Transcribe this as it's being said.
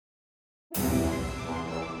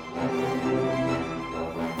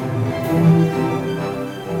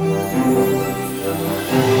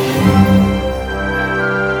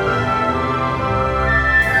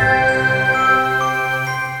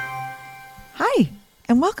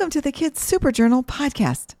and welcome to the Kids Super Journal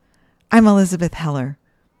podcast. I'm Elizabeth Heller.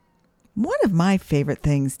 One of my favorite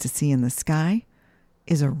things to see in the sky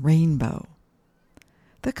is a rainbow.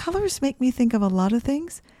 The colors make me think of a lot of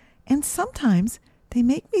things, and sometimes they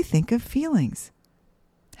make me think of feelings.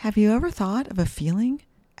 Have you ever thought of a feeling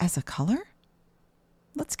as a color?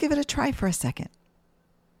 Let's give it a try for a second.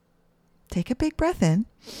 Take a big breath in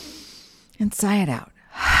and sigh it out.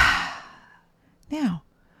 Now,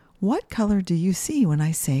 what color do you see when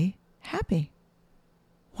I say happy?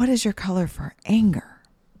 What is your color for anger?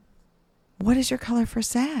 What is your color for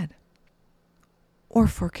sad? Or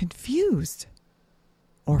for confused?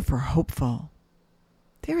 Or for hopeful?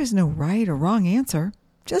 There is no right or wrong answer,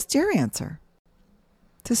 just your answer.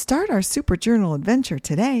 To start our Super Journal adventure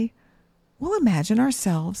today, we'll imagine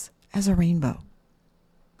ourselves as a rainbow.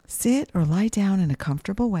 Sit or lie down in a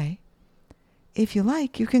comfortable way. If you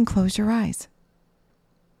like, you can close your eyes.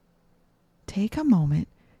 Take a moment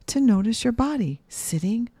to notice your body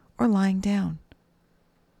sitting or lying down.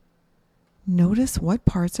 Notice what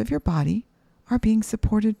parts of your body are being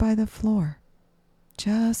supported by the floor.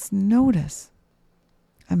 Just notice.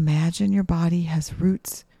 Imagine your body has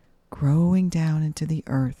roots growing down into the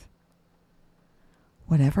earth.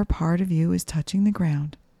 Whatever part of you is touching the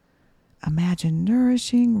ground, imagine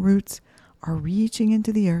nourishing roots are reaching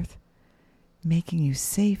into the earth, making you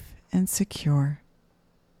safe and secure.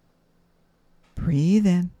 Breathe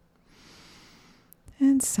in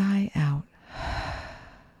and sigh out.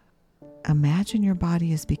 Imagine your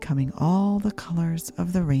body is becoming all the colors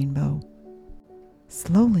of the rainbow.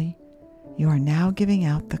 Slowly, you are now giving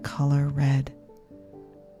out the color red.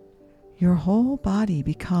 Your whole body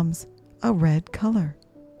becomes a red color.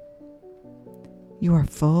 You are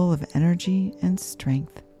full of energy and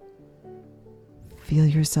strength. Feel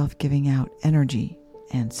yourself giving out energy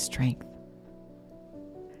and strength.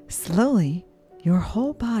 Slowly, your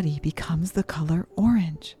whole body becomes the color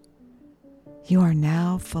orange. You are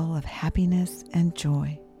now full of happiness and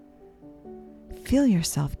joy. Feel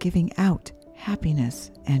yourself giving out happiness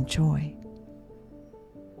and joy.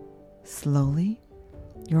 Slowly,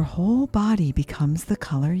 your whole body becomes the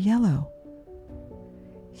color yellow.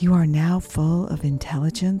 You are now full of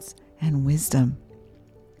intelligence and wisdom.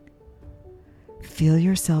 Feel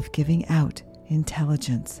yourself giving out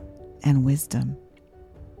intelligence and wisdom.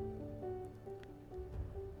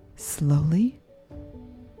 Slowly,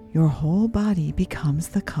 your whole body becomes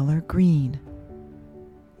the color green.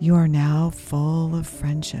 You are now full of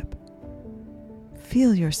friendship.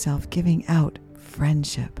 Feel yourself giving out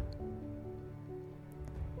friendship.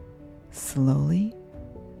 Slowly,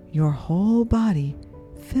 your whole body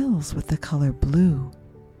fills with the color blue.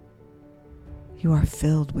 You are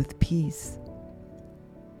filled with peace.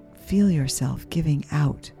 Feel yourself giving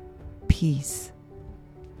out peace.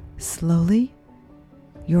 Slowly,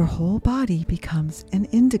 your whole body becomes an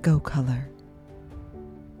indigo color.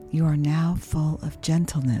 You are now full of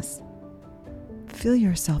gentleness. Feel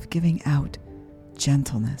yourself giving out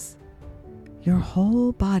gentleness. Your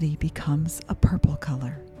whole body becomes a purple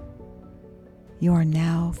color. You are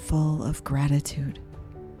now full of gratitude.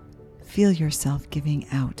 Feel yourself giving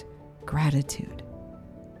out gratitude.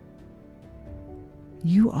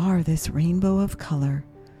 You are this rainbow of color,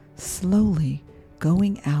 slowly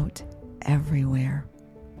going out everywhere.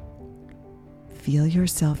 Feel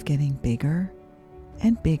yourself getting bigger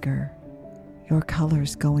and bigger, your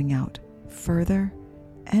colors going out further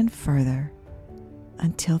and further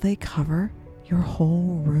until they cover your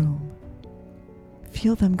whole room.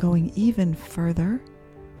 Feel them going even further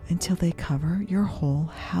until they cover your whole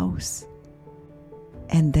house.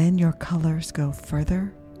 And then your colors go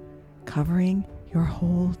further, covering your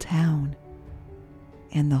whole town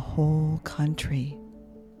and the whole country.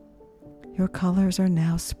 Your colors are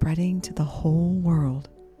now spreading to the whole world.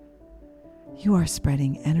 You are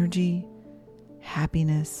spreading energy,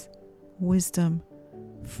 happiness, wisdom,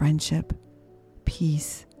 friendship,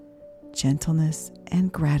 peace, gentleness,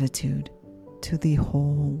 and gratitude to the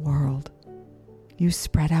whole world. You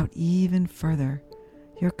spread out even further,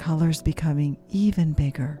 your colors becoming even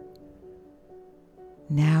bigger.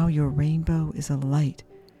 Now your rainbow is a light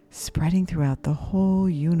spreading throughout the whole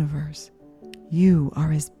universe. You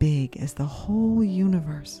are as big as the whole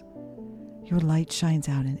universe. Your light shines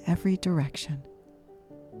out in every direction.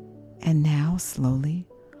 And now, slowly,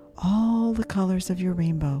 all the colors of your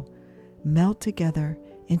rainbow melt together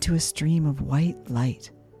into a stream of white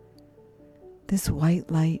light. This white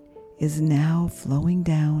light is now flowing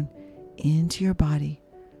down into your body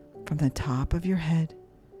from the top of your head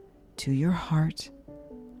to your heart,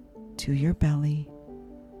 to your belly,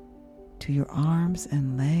 to your arms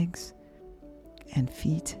and legs and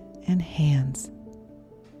feet and hands,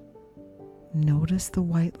 Notice the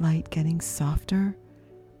white light getting softer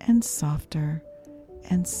and softer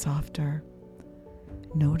and softer.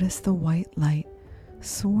 Notice the white light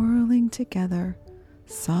swirling together,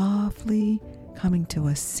 softly coming to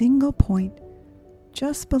a single point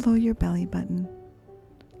just below your belly button,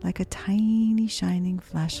 like a tiny shining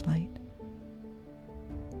flashlight.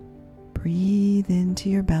 Breathe into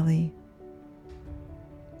your belly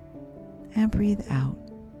and breathe out.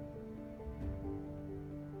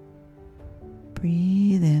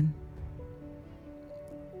 Breathe in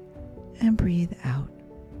and breathe out.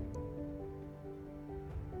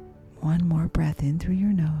 One more breath in through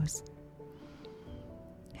your nose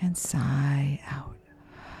and sigh out.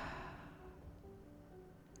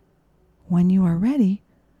 When you are ready,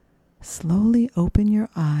 slowly open your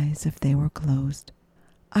eyes if they were closed.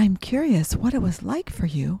 I'm curious what it was like for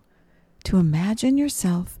you to imagine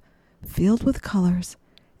yourself filled with colors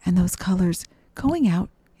and those colors going out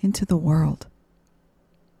into the world.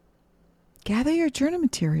 Gather your journal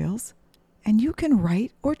materials and you can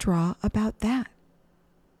write or draw about that.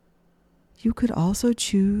 You could also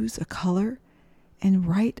choose a color and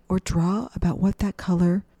write or draw about what that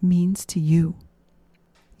color means to you.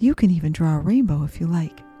 You can even draw a rainbow if you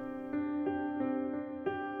like.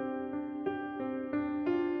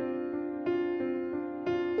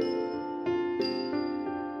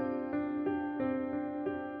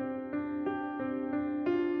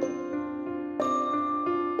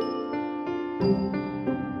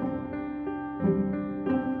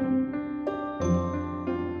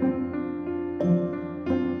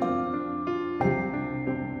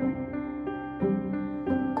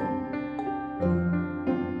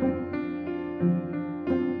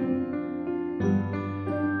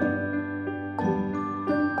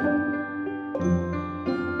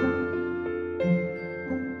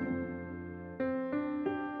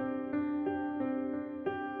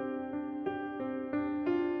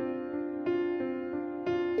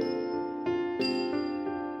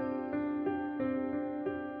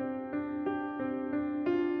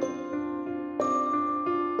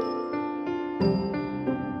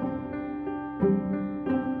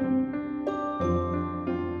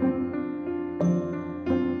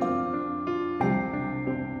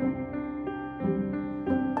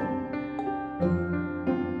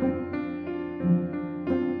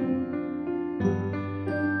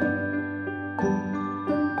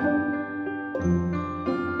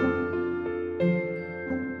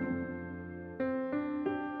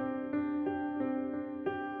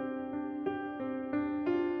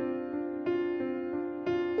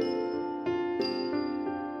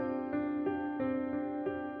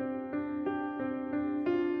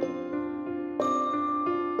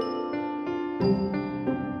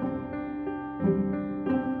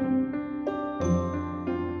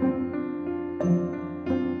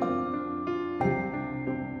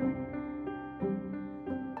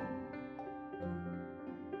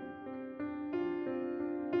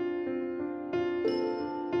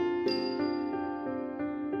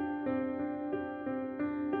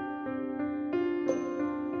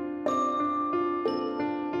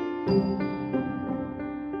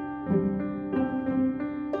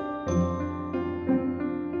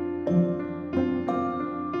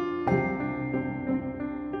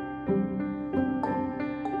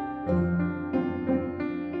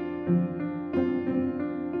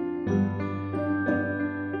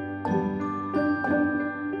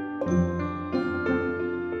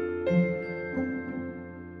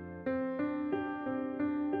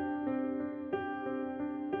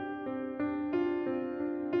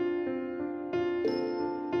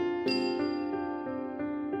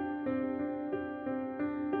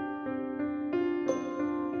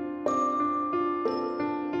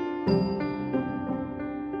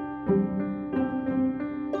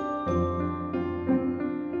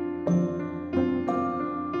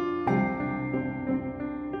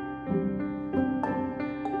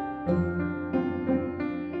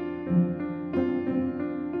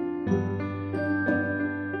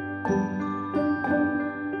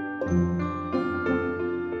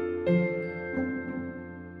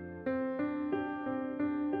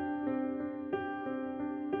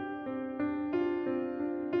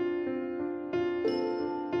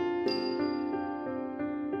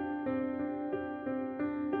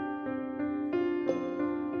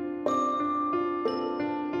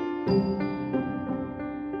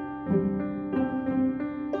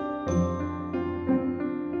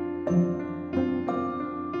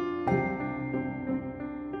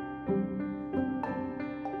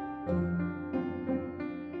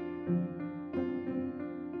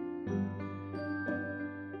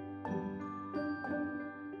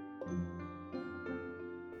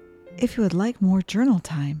 If you would like more journal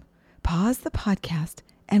time, pause the podcast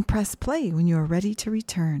and press play when you are ready to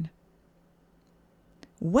return.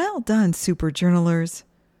 Well done, super journalers!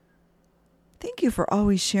 Thank you for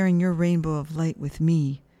always sharing your rainbow of light with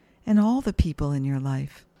me and all the people in your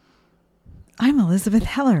life. I'm Elizabeth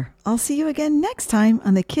Heller. I'll see you again next time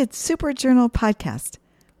on the Kids Super Journal podcast.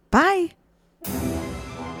 Bye!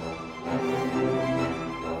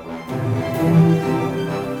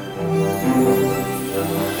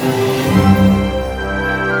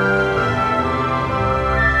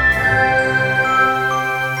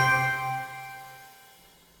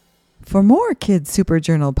 For more Kids Super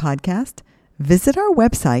Journal podcast, visit our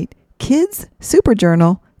website,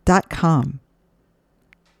 kidssuperjournal.com.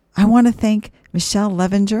 I want to thank Michelle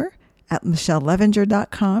Levinger at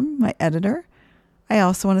michellelevinger.com, my editor. I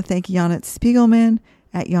also want to thank Janet Spiegelman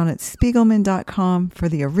at janetspiegelman.com for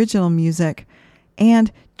the original music,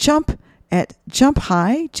 and Jump at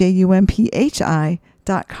jumphi, jumphi.com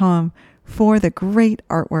for the great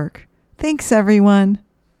artwork. Thanks, everyone.